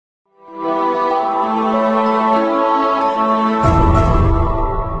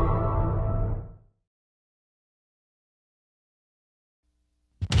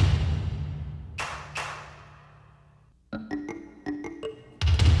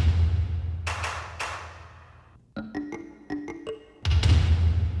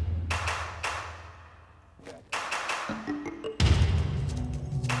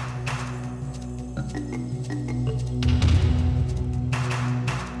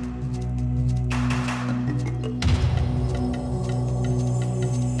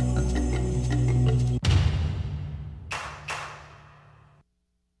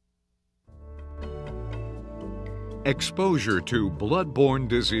Exposure to bloodborne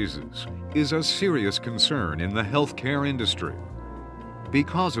diseases is a serious concern in the healthcare industry.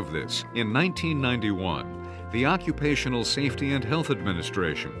 Because of this, in 1991, the Occupational Safety and Health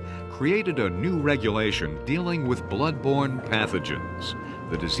Administration created a new regulation dealing with bloodborne pathogens,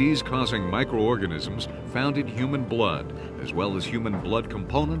 the disease-causing microorganisms found in human blood, as well as human blood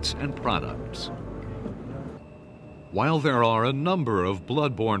components and products. While there are a number of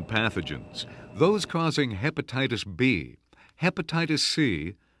bloodborne pathogens, those causing hepatitis B, hepatitis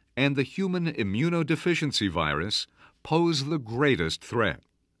C, and the human immunodeficiency virus pose the greatest threat.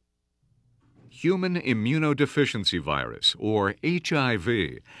 Human immunodeficiency virus, or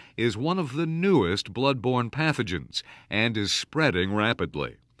HIV, is one of the newest bloodborne pathogens and is spreading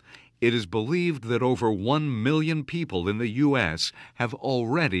rapidly. It is believed that over 1 million people in the U.S. have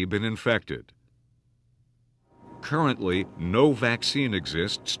already been infected. Currently, no vaccine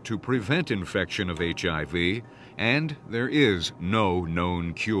exists to prevent infection of HIV, and there is no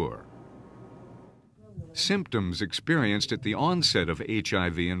known cure. Symptoms experienced at the onset of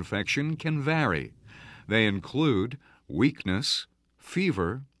HIV infection can vary. They include weakness,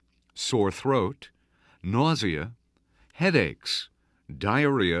 fever, sore throat, nausea, headaches,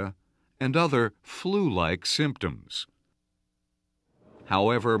 diarrhea, and other flu-like symptoms.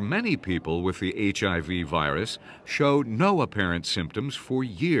 However, many people with the HIV virus show no apparent symptoms for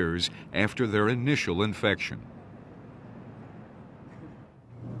years after their initial infection.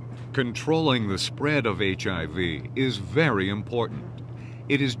 Controlling the spread of HIV is very important.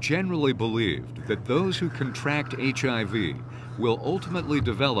 It is generally believed that those who contract HIV will ultimately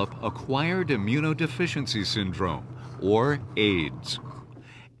develop acquired immunodeficiency syndrome, or AIDS.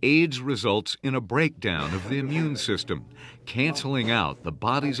 AIDS results in a breakdown of the immune system, canceling out the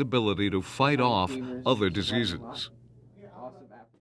body's ability to fight off other diseases.